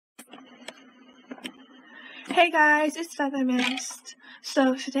Hey guys, it's Feathermist.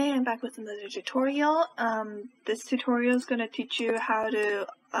 So today I'm back with another tutorial. This tutorial is going to teach you how to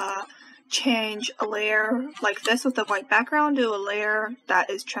change a layer like this with a white background to a layer that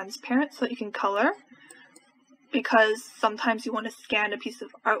is transparent so that you can color. Because sometimes you want to scan a piece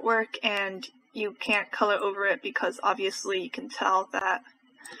of artwork and you can't color over it because obviously you can tell that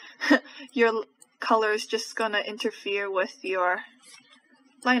your color is just going to interfere with your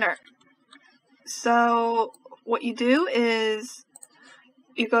line art. So what you do is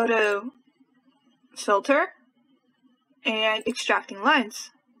you go to filter and extracting lines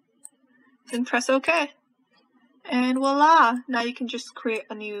and press OK, and voila, now you can just create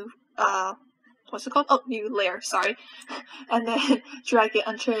a new new layer, sorry, and then drag it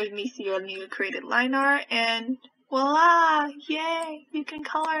underneath your new created line art, and voila, yay, you can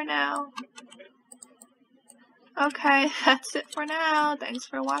color now. Okay, that's it for now. Thanks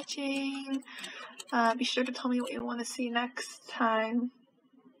for watching. Be sure to tell me what you want to see next time.